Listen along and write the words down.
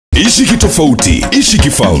Ishi kitofauti, ishi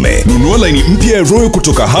kifalme. Nunua laini mpya ya Royal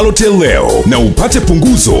kutoka Halotel leo na upate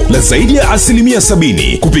punguzo la zaidi ya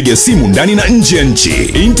 70% kupiga simu ndani na nje ya nchi.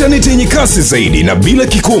 Internet yenye kasi zaidi na bila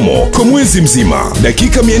kikomo kwa mwezi mzima.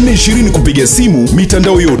 Dakika 420 kupiga simu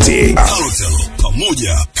mitandao yote. Halotel,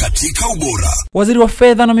 pamoja katika ubora. Waziri wa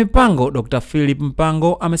Fedha na Mipango Dr. Philip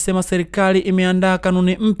Mpango amesema serikali imeandaa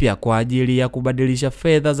kanuni mpya kwa ajili ya kubadilisha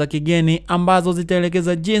fedha za kigeni ambazo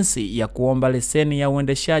zitaelekeza jinsi ya kuomba leseni ya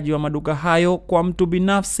uendeshaji wa maduka hayo kwa mtu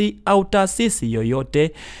binafsi au taasisi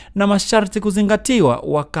yoyote na masharti kuzingatiwa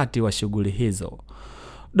wakati wa shughuli hizo.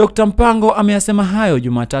 Dr. Mpango ameyasema hayo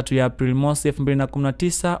Jumatatu ya Aprili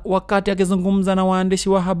 2019 wakati akizungumza na waandishi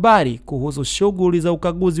wa habari kuhusu shughuli za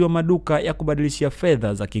ukaguzi wa maduka ya kubadilishia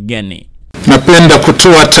fedha za kigeni. Napenda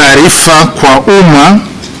kutoa taarifa kwa umma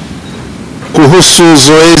kuhusu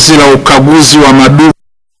zoezi la ukaguzi wa maduka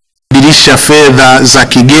kubadilisha fedha za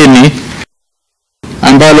kigeni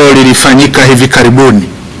ambalo lilifanyika hivi karibuni.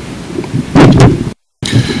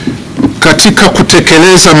 Katika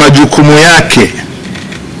kutekeleza majukumu yake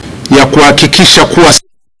ya kuhakikisha kuwa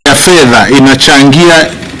ya fedha inachangia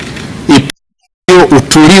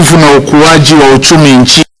utulivu na ukuaji wa uchumi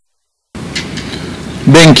nchini,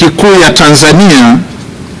 Benki Kuu ya Tanzania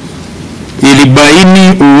ilibaini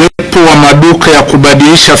uwepo wa maduka ya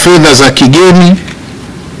kubadilisha fedha za kigeni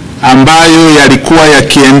ambayo yalikuwa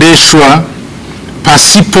yakiendeshwa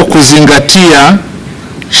pasipo kuzingatia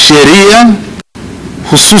sheria,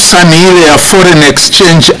 hususan ile ya Foreign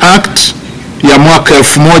Exchange Act ya mwaka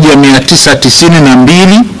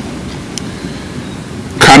 1992,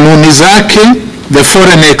 kanuni zake, the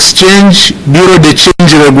Foreign Exchange Bureau de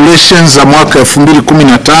Change Regulations za mwaka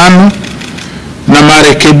 2015 na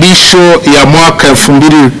marekebisho ya mwaka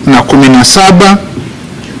 2017,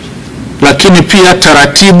 lakini pia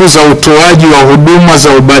taratibu za utoaji wa huduma za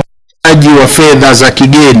ubadilishaji wa fedha za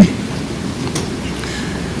kigeni.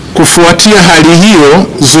 Kufuatia hali hiyo,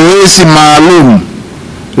 zoezi maalum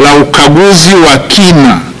la ukaguzi wa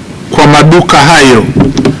kina kwa maduka hayo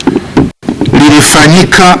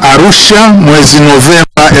lilifanyika Arusha mwezi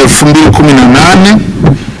Novemba 2018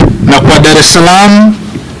 na kwa Dar es Salaam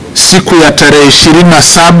siku ya tarehe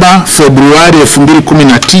 27 Februari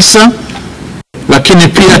 2019, lakini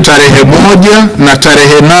pia tarehe 1 na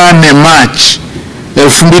tarehe 8 Machi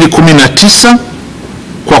 2019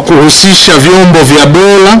 kwa kuhusisha vyombo vya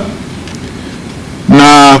dola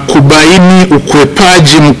na kubaini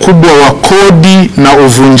ukwepaji mkubwa wa kodi na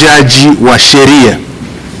uvunjaji wa sheria.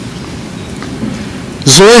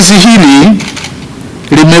 Zoezi hili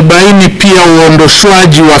limebaini pia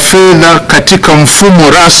uondoshwaji wa fedha katika mfumo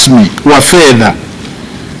rasmi wa fedha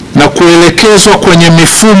na kuelekezwa kwenye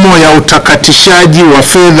mifumo ya utakatishaji wa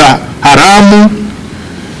fedha haramu,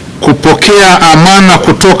 kupokea amana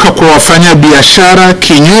kutoka kwa wafanyabiashara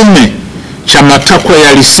kinyume cha matakwa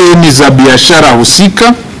ya leseni za biashara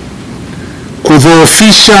husika,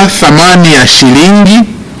 kudhoofisha thamani ya shilingi,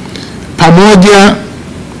 pamoja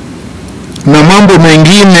na mambo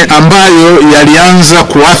mengine ambayo yalianza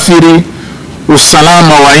kuathiri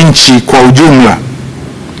usalama wa nchi kwa ujumla.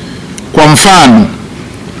 Kwa mfano,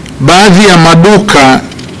 baadhi ya maduka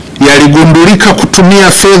yaligundulika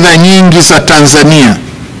kutumia fedha nyingi za Tanzania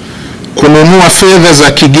kununua fedha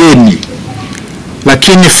za kigeni,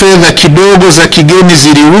 lakini fedha kidogo za kigeni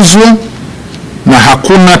ziliuzwa na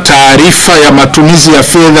hakuna taarifa ya matumizi ya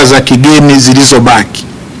fedha za kigeni zilizobaki.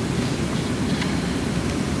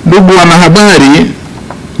 Ndugu wanahabari,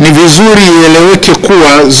 ni vizuri ieleweke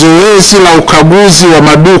kuwa zoezi la ukaguzi wa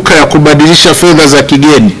maduka ya kubadilisha fedha za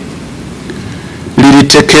kigeni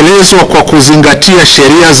lilitekelezwa kwa kuzingatia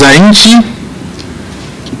sheria za nchi,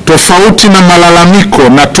 tofauti na malalamiko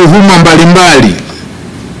na tuhuma mbalimbali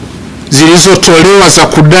zilizotolewa za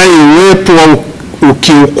kudai uwepo wa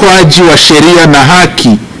ukiukwaji wa sheria na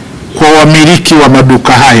haki kwa wamiliki wa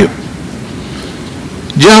maduka hayo.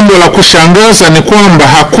 Jambo la kushangaza ni kwamba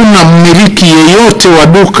hakuna mmiliki yeyote wa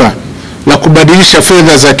duka la kubadilisha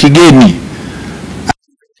fedha za kigeni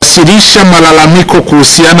aliwasilisha malalamiko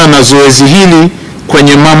kuhusiana na zoezi hili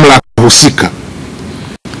kwenye mamlaka husika.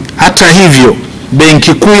 Hata hivyo,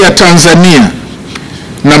 Benki Kuu ya Tanzania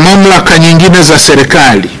na mamlaka nyingine za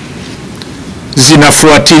serikali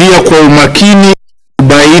zinafuatilia kwa umakini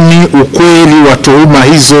kubaini ukweli wa tuhuma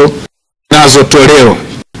hizo zinazotolewa.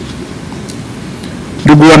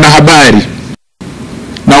 Ndugu wanahabari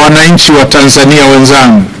na wananchi wa Tanzania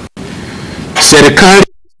wenzangu, serikali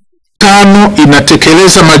tano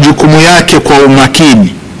inatekeleza majukumu yake kwa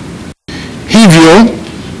umakini. Hivyo,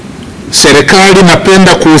 serikali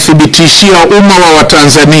inapenda kuuthibitishia umma wa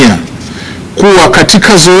Watanzania kuwa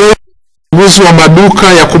katika zoezi wa maduka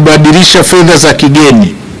ya kubadilisha fedha za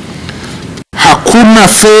kigeni hakuna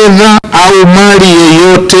fedha au mali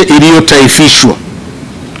yeyote iliyotaifishwa.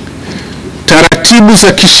 Taratibu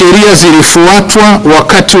za kisheria zilifuatwa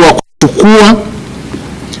wakati wa kuchukua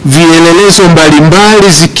vielelezo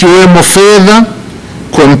mbalimbali zikiwemo fedha,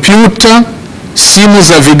 kompyuta, simu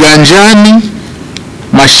za viganjani,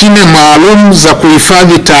 mashine maalum za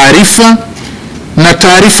kuhifadhi taarifa na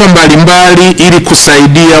taarifa mbalimbali ili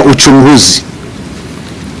kusaidia uchunguzi.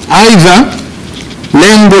 Aidha,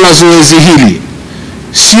 lengo la zoezi hili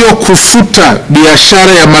sio kufuta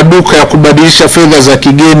biashara ya maduka ya kubadilisha fedha za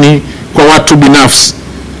kigeni kwa watu binafsi,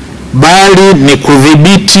 bali ni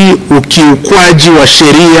kudhibiti ukiukwaji wa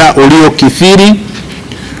sheria uliokithiri,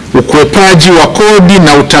 ukwepaji wa kodi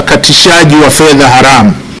na utakatishaji wa fedha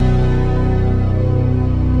haramu.